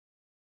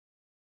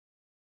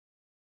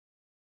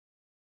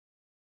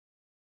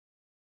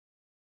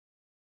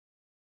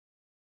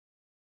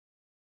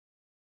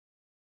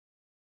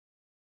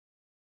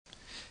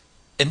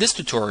In this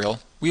tutorial,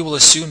 we will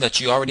assume that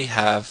you already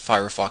have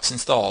Firefox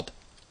installed.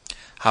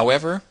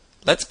 However,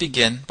 let's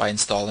begin by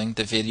installing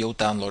the Video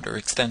Downloader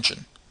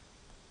extension.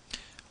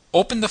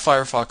 Open the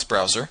Firefox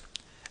browser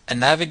and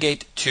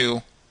navigate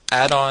to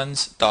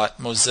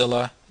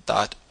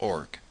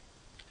addons.mozilla.org.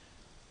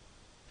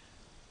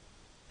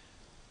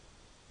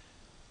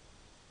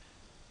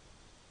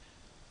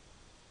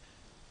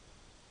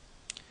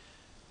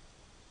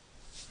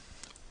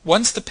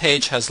 Once the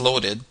page has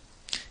loaded,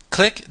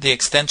 click the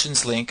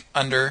extensions link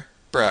under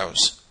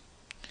Browse.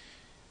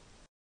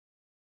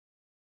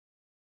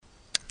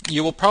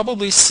 You will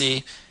probably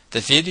see the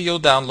Video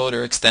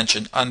Downloader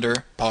extension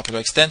under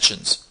Popular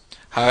Extensions.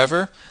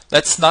 However,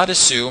 let's not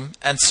assume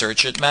and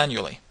search it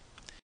manually.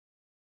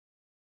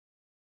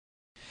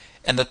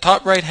 In the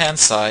top right-hand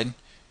side,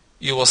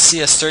 you will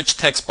see a search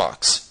text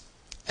box.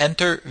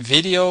 Enter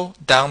Video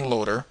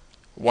Downloader,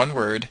 one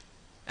word,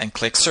 and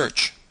click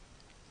Search.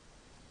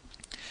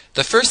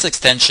 The first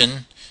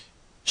extension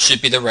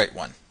should be the right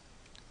one.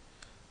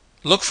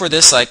 Look for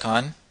this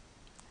icon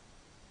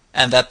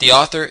and that the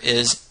author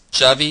is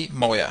Javi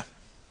Moya.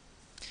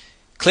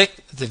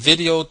 Click the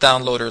Video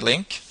Downloader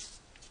link.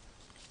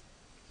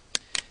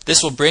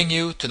 This will bring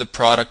you to the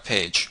product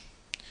page.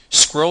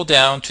 Scroll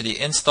down to the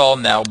Install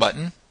Now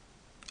button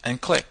and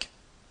click.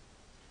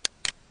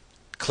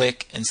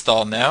 Click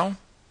Install Now.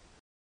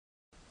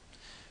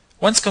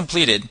 Once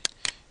completed,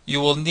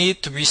 you will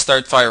need to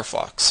restart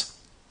Firefox.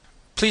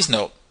 Please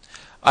note,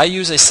 I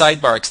use a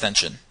sidebar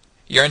extension.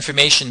 Your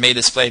information may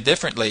display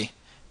differently,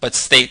 but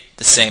state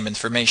the same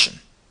information.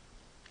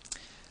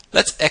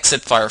 Let's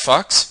exit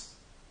Firefox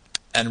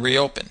and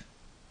reopen.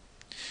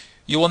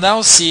 You will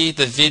now see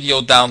the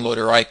Video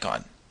Downloader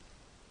icon.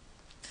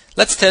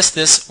 Let's test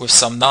this with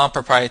some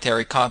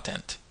non-proprietary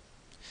content.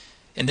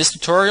 In this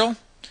tutorial,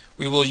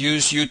 we will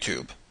use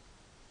YouTube.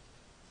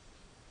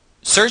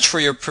 Search for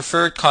your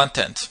preferred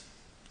content.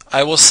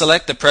 I will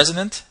select the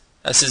President,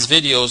 as his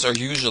videos are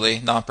usually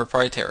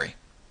non-proprietary.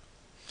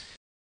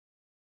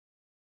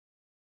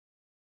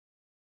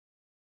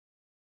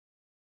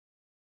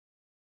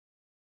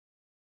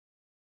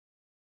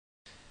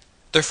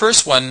 The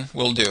first one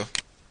will do.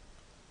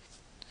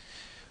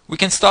 We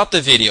can stop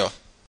the video.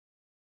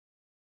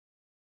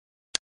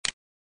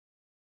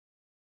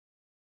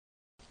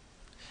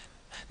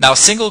 Now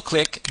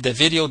single-click the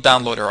Video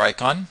Downloader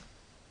icon.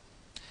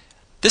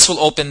 This will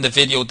open the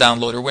Video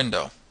Downloader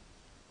window.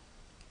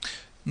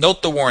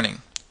 Note the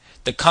warning.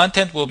 The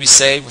content will be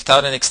saved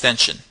without an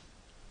extension.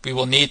 We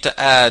will need to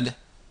add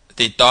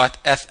the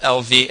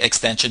 .flv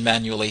extension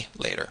manually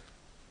later.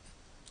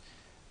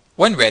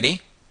 When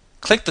ready,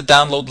 click the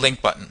Download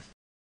Link button.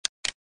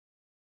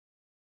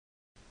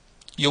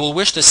 You will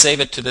wish to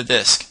save it to the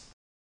disk.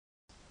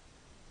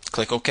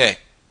 Click OK.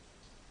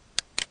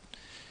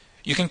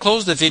 You can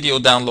close the Video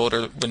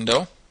Downloader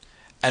window,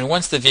 and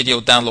once the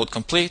video download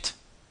complete,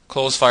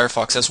 close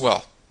Firefox as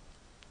well.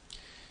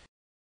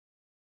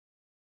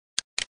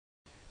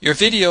 Your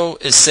video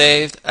is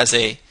saved as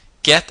a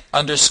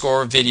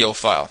get_video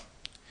file.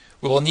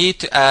 We will need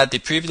to add the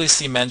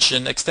previously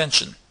mentioned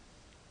extension.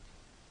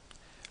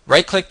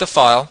 Right-click the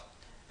file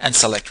and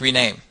select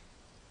Rename.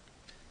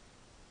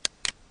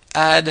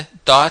 Add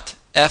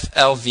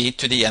 .flv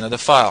to the end of the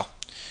file.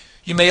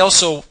 You may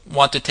also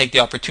want to take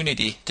the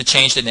opportunity to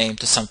change the name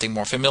to something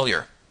more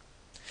familiar.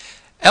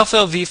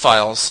 FLV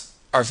files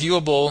are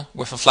viewable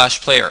with a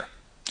Flash player,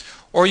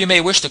 or you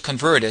may wish to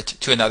convert it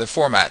to another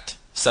format,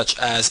 such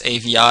as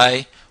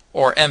AVI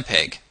or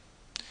MPEG.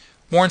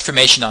 More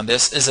information on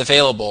this is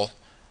available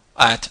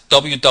at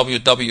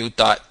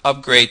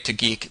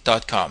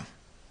www.upgradetogeek.com.